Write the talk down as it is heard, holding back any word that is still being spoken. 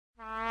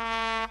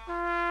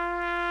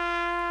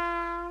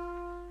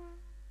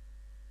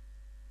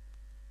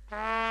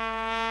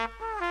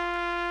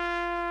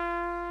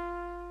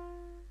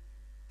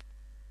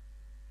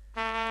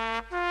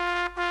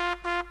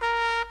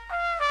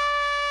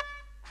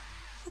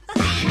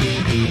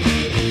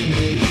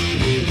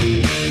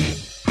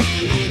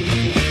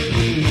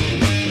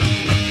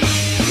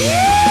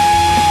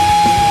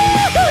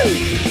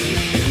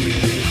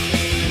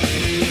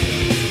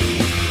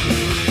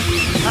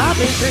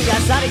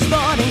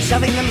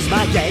shoving them's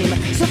my game.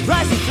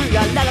 Surprising through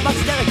your letterbox,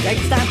 their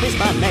date stamp is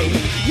my name.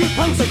 You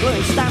punks are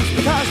gluing stamps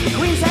because the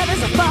Queen's head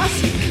is a fuss,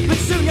 but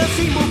soon your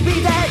team will be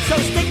dead, so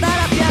stick that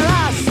up your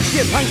ass.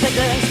 You punks are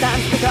gluing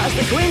stamps because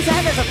the Queen's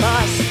head is a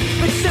fuss,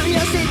 but soon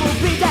your team will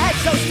be dead,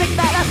 so stick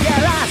that up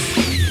your ass.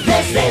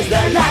 This is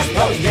the last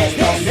post, this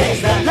is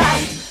the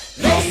last.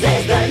 This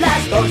is the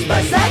last post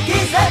by Saki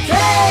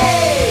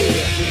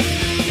Sate.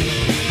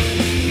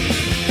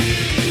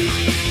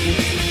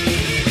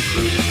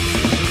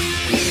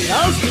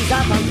 These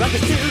are from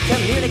rugged to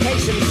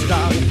communication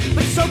strong,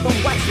 but soap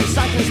and wax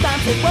recycling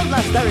stamps, it won't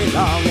last very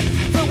long.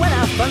 For when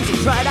our funds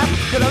are dried up,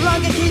 you'll no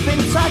longer keep in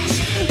touch.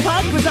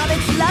 Punk was on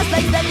its last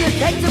leg, then you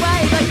kicked away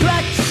the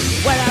crutch.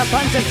 When our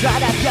funds are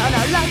dried up, you'll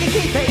no longer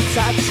keep in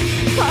touch.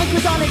 Punk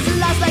was on its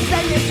last leg,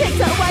 then you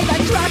kicked away the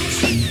crutch.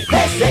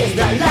 This is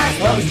the last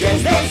post, yes,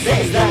 this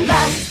is the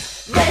last.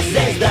 This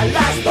is the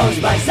last post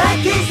by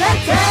Saki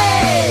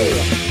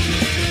Sate.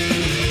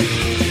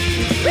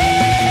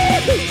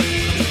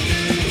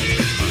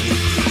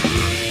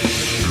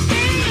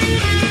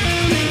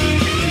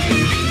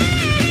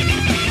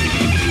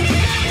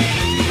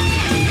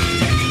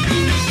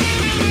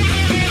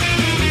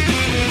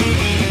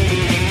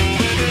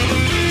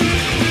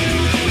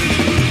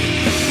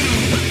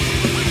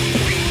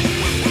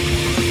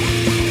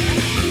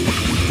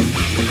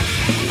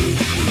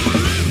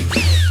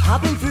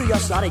 Hopping through your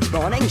slot each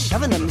morning,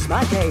 shoving them's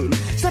my game.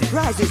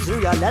 Surprises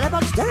through your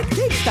letterbox, Derek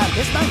Date Stamp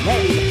is my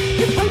name.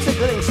 You punks are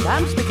gluing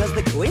stamps because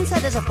the Queen's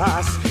head is a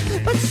farce,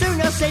 but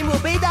soon your shame will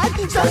be done,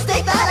 so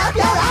stick that up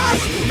your ass.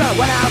 But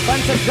when our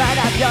funds are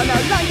dried up, you'll no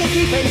longer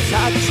keep in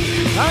touch.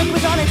 Punk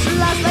was on its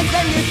last leg,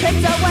 then you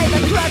kicked away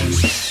the crutch.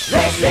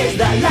 This is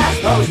the last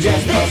post,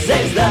 yes, this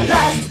is the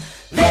last.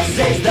 This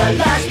is the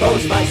last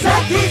post by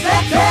Saki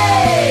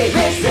Sate.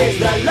 This is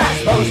the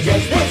last post,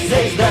 yes, this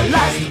is the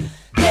last.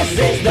 This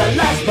is the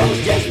last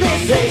post, yes,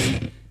 this is